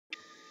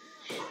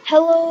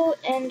Hello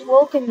and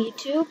welcome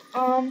YouTube.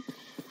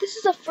 This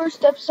is the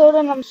first episode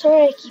and I'm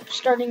sorry I keep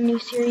starting new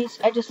series.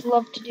 I just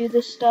love to do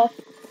this stuff.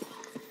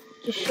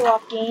 Just show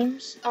off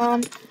games.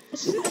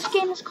 This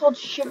game is called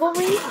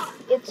Chivalry.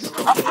 It's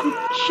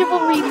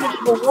Chivalry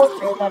Medieval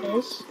Warfare, that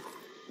is.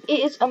 It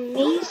is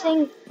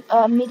amazing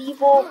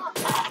medieval,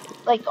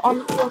 like,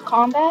 on-the-field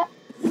combat.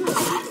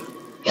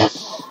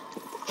 Yes!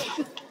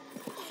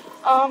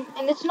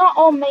 And it's not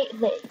all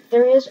melee.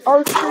 There is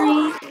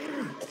archery,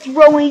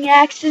 throwing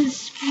axes,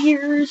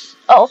 spears,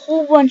 a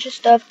whole bunch of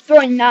stuff,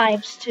 throwing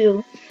knives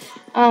too.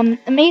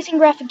 Amazing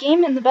graphic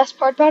game, and the best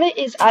part about it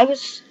is I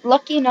was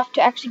lucky enough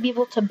to actually be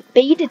able to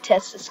beta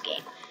test this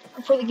game.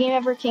 Before the game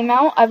ever came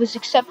out, I was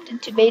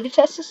accepted to beta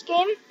test this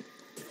game,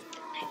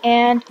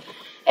 and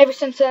ever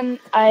since then,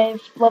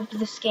 I've loved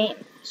this game.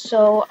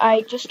 So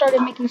I just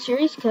started making a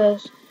series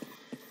because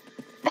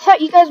I thought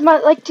you guys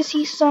might like to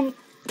see some...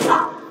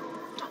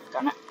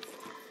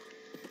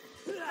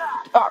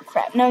 Oh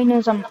crap, now he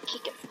knows I'm not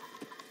kicking.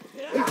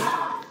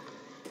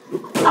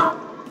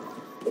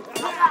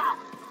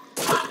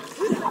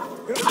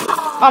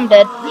 I'm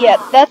dead. Yeah,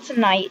 that's a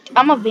knight.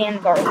 I'm a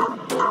vanguard.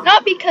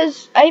 Not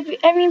because I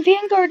mean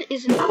vanguard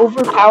is an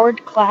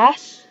overpowered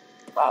class.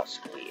 Wow,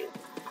 screw you.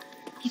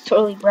 He's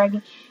totally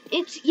bragging.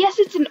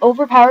 It's an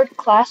overpowered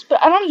class,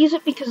 but I don't use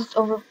it because it's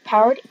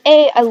overpowered.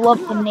 I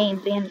love the name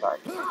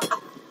vanguard.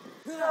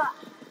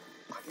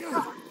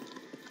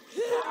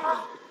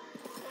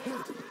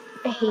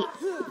 I hate.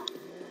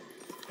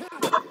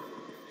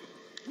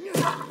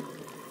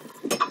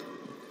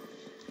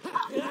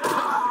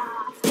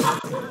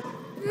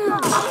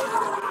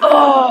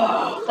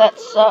 Oh, that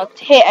sucked.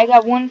 Hey, I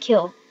got one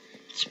kill.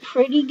 It's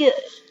pretty good.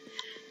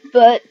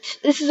 But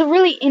this is a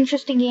really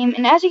interesting game,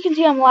 and as you can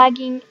see I'm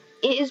lagging.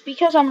 It is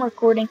because I'm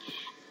recording.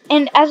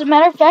 And as a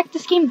matter of fact,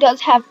 this game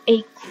does have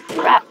a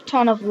crap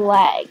ton of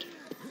lag.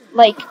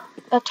 Like,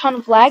 a ton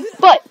of lag.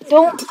 But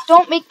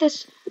don't make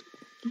this...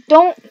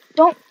 Don't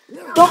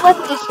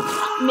let this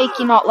make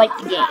you not like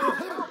the game.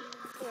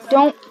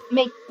 Don't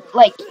make...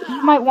 Like,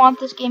 you might want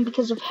this game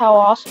because of how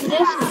awesome it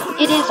is.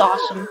 It is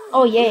awesome.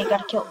 Oh, yay, I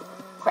got a kill.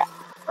 Crap.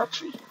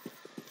 Archery.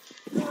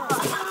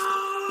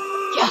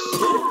 Yes!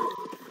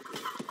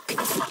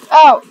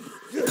 Oh!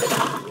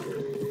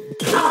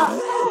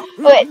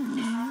 Okay.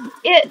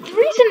 The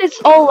reason it's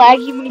all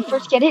laggy when you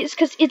first get it is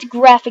because it's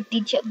graphic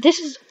detail. This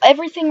is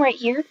everything right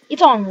here.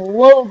 It's on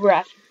low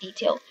graphic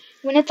detail.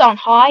 When it's on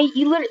high,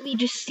 you literally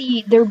just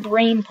see their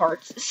brain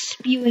parts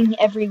spewing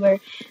everywhere.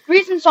 The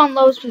reason it's on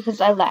low is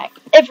because I lag.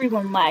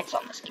 Everyone lags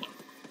on this game.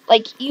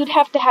 Like, you'd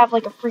have to have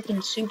like a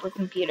freaking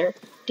supercomputer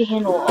to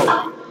handle all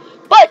that.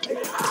 But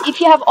if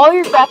you have all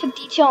your graphic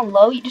detail on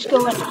low, you just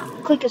go and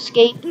click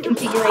escape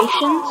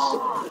configurations,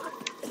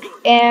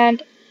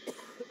 and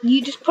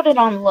you just put it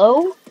on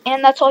low,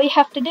 and that's all you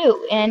have to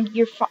do, and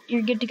you're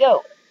good to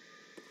go.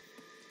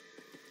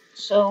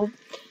 So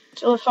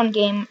it's a really fun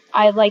game.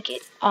 I like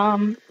it.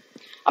 I'm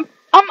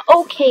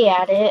okay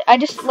at it. I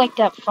just like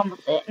to have fun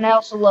with it, and I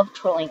also love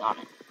trolling on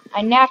it.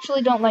 I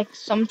naturally don't like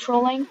some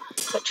trolling,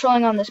 but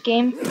trolling on this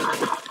game.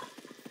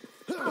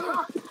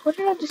 What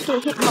did I just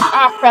get hit from?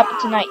 Ah, crap!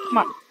 It's a knight. Come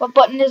on. What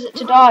button is it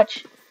to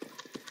dodge?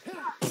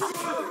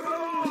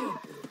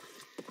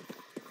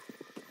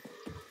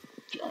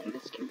 Feeling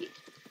this can be.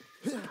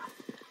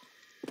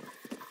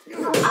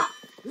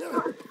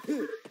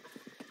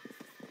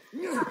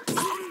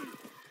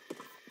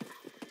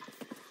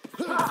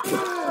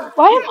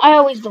 Why am I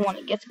always the one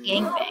that gets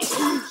gangbanged?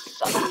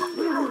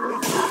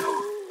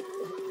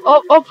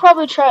 I'll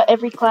probably try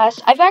every class.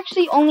 I've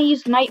actually only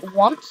used Knight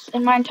once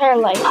in my entire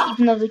life,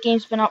 even though the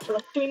game's been out for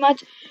like 3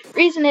 months.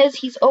 Reason is,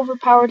 he's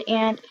overpowered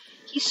and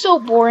he's so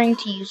boring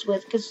to use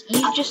with, because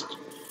you just...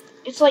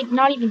 It's like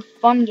not even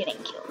fun getting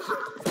kills.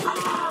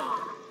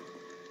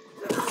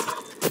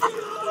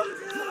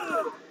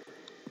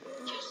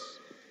 Yes.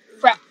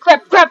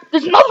 Crap!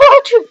 There's another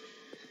archer!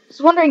 I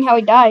was wondering how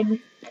he died.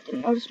 I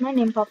didn't notice my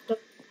name popped up.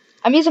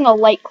 I'm using a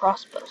light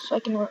crossbow, so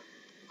I can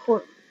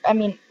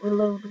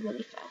reload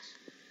really fast.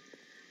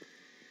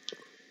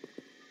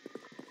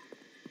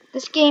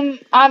 This game,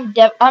 I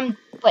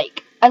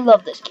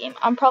love this game.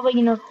 I'm probably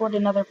gonna record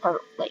another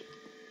part, like...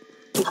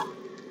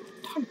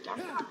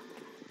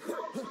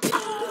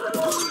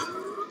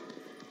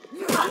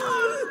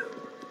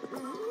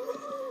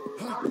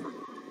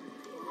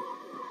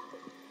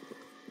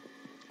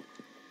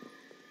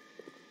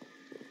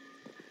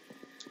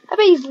 I bet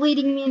he's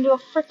leading me into a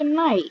frickin'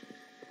 knight.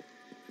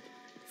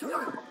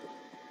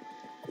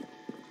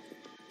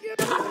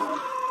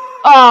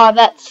 Ah,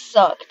 that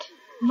sucked.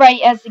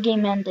 Right as the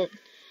game ended.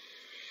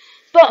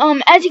 But,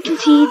 as you can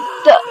see,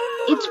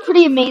 it's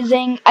pretty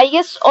amazing. I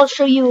guess I'll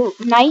show you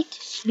Knight.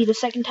 This will be the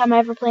second time I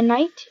ever play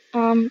Knight.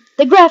 The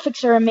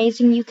graphics are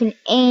amazing. You can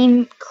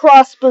aim.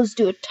 Crossbows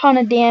do a ton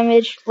of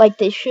damage, like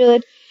they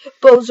should.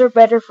 Bows are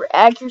better for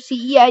accuracy.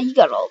 Yeah, you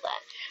got all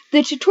that.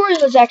 The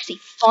tutorial is actually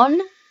fun.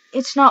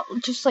 It's not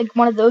just like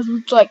one of those where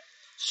it's like,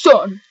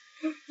 son,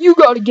 you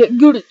gotta get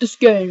good at this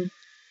game.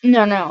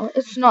 No,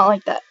 it's not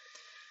like that.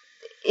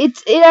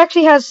 It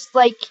actually has,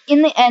 like,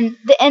 in the end,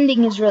 the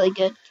ending is really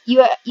good.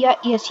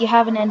 Yes, you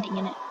have an ending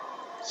in it.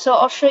 So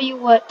I'll show you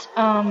what,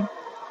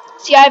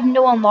 see, I have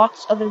no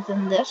unlocks other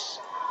than this,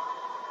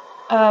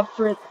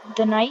 for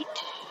the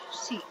night.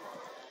 See.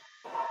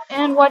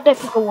 And why did I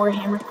pick a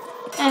Warhammer?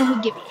 And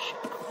who gives a shit?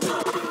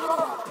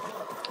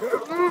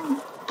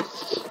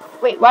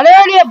 Wait, why did I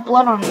already have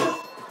blood on me?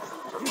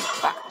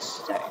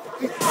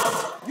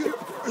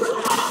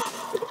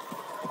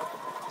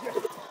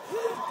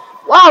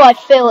 Wow, I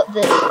fail at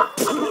this.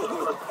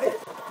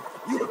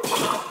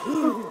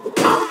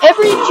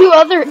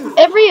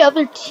 Every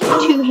other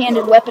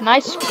two-handed weapon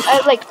I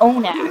like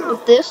own at.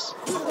 With this,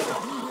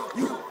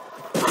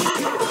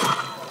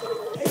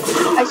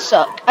 I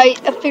suck. I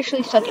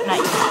officially suck at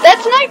knife.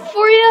 That's knife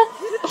for you.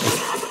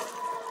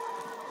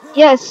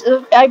 Yes,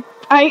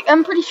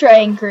 I'm pretty sure I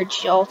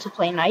encouraged y'all to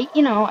play knight.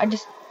 You know, I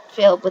just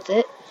failed with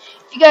it.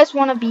 If you guys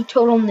want to be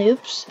total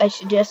noobs, I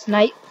suggest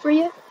knight for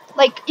you.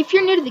 Like, if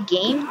you're new to the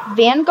game,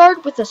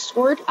 Vanguard with a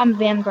sword, I'm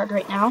Vanguard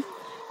right now,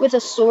 with a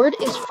sword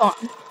is fun.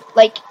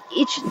 Like,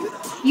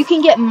 you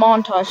can get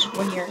montage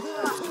when you're...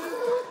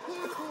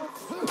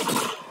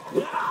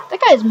 That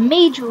guy has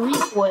major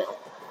recoil.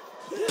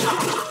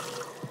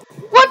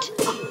 What?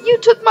 You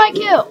took my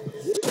kill!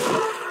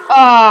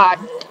 Ah,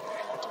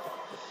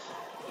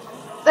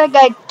 that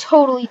guy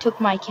totally took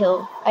my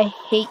kill. I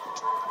hate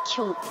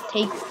kill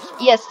takers.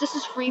 Yes, this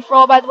is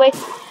free-for-all, by the way.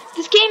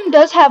 This game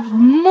does have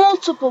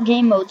multiple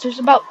game modes. There's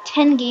about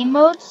 10 game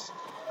modes,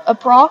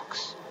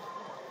 approx.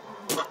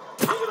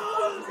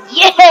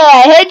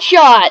 Yeah,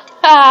 headshot!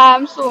 Ah,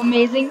 I'm so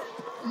amazing.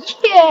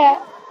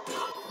 Yeah.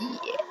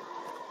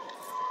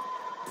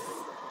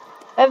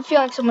 I have a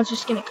feeling someone's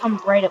just gonna come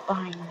right up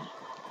behind me.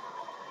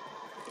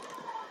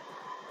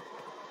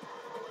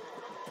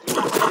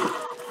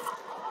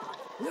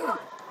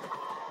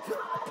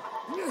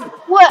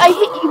 What? I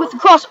hit you with the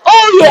cross.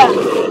 Oh yeah!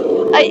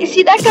 I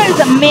see, that guy is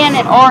a man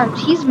at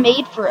arms. He's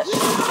made for us.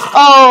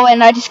 Oh,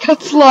 and I just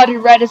got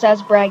slaughtered right as I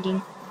was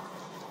bragging.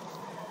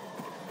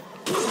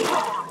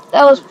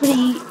 That was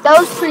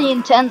pretty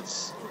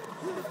intense.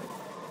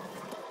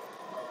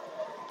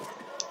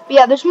 But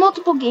yeah, there's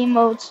multiple game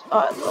modes. Oh,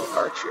 I love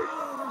Archer.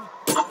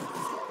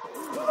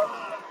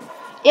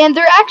 And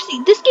they're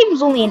actually, this game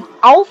is only an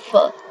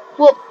alpha.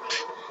 Well,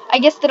 I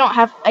guess they don't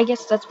have, I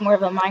guess that's more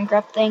of a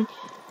Minecraft thing.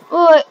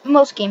 Well,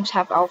 most games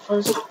have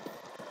alphas.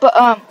 But,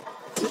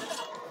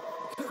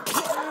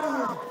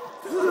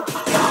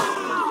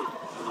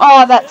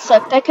 oh, that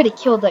sucked. I could have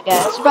killed that guy.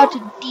 I was about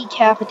to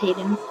decapitate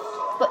him.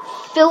 But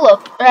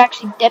Philip, or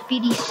actually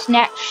Deputy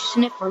Snatch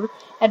Sniffer,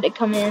 had to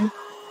come in.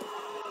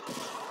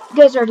 You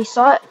guys already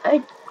saw it.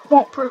 I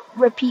won't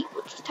repeat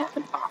what just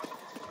happened. Oh.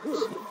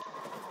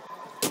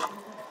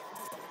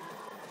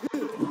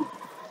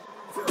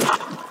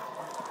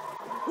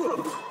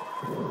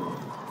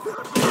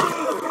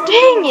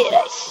 Dang it,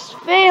 I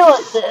fail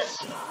at this.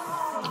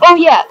 Oh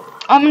yeah,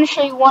 I'm going to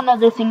show you one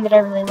other thing that I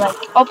really like.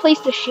 I'll place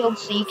the shield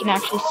so you can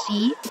actually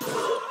see.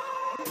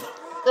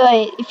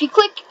 If you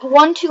click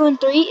 1, 2, and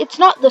 3, it's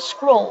not the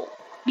scroll.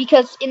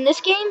 Because in this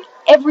game,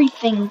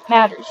 everything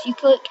matters. You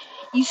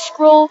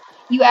scroll,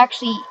 you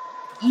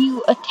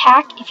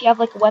attack if you have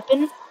like a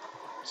weapon.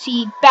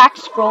 See, back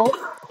scroll,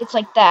 it's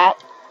like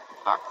that.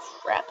 Oh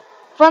crap.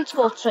 Front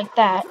scroll, it's like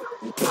that.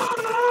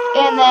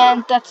 And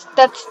then that's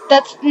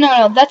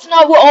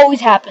not what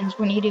always happens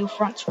when you do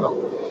front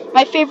scroll.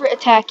 My favorite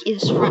attack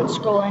is front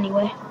scroll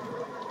anyway.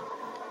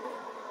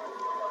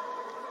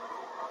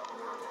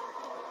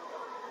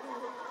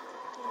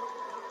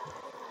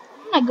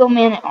 I'm gonna go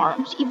man at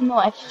arms, even though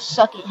I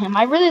suck at him.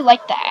 I really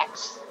like the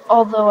axe,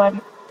 although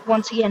I'm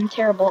once again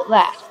terrible at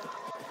that.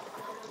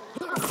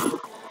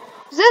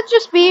 Is that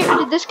just me, or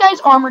did this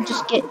guy's armor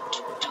just get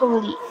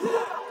totally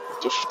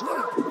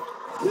destroyed?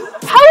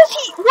 How is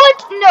he?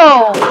 What?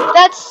 No!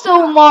 That's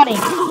so modding.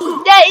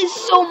 That is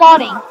so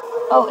modding.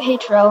 Oh, hey,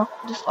 Trell.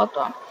 Just logged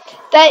on.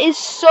 That is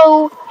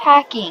so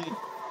hacking.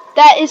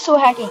 That is so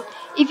hacking.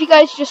 If you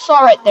guys just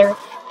saw right there,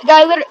 the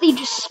guy literally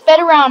just sped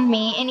around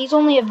me, and he's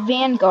only a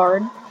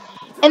Vanguard.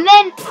 And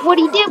then what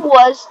he did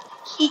was,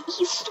 he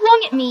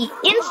swung at me,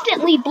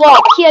 instantly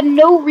blocked. He had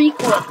no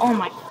recoil. Oh,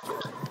 my.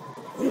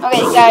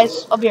 Okay,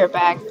 guys. I'll be right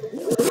back.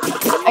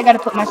 I gotta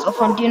put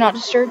myself on Do Not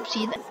Disturb.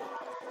 See you then.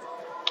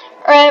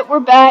 Alright, we're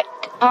back.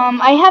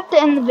 I have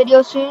to end the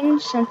video soon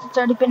since it's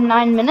already been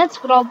 9 minutes,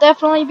 but I'll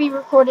definitely be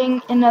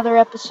recording another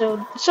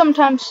episode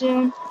sometime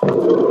soon. No!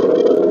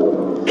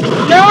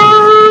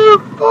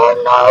 Oh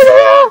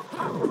no!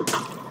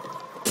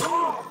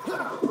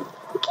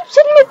 Who keeps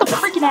hitting me with the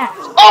freaking axe?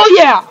 Oh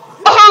yeah!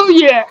 Oh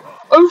yeah!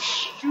 Oh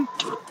shoot!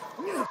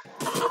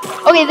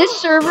 Okay, this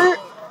server.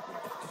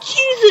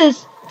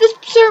 Jesus! This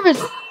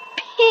server's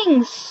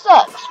ping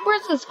sucks.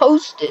 Where's this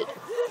hosted?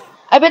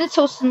 I bet it's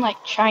hosted in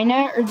like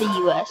China or the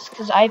US,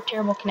 because I have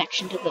terrible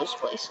connection to those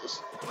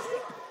places.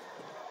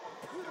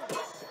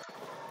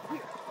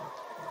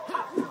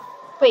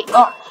 Wait,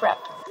 oh crap.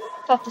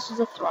 I thought this was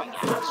a throwing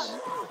axe.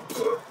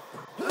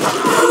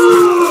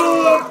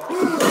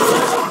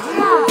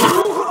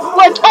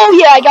 What? Oh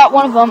yeah, I got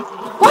one of them.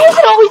 Why is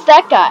it always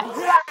that guy?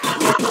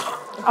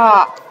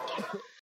 Ah.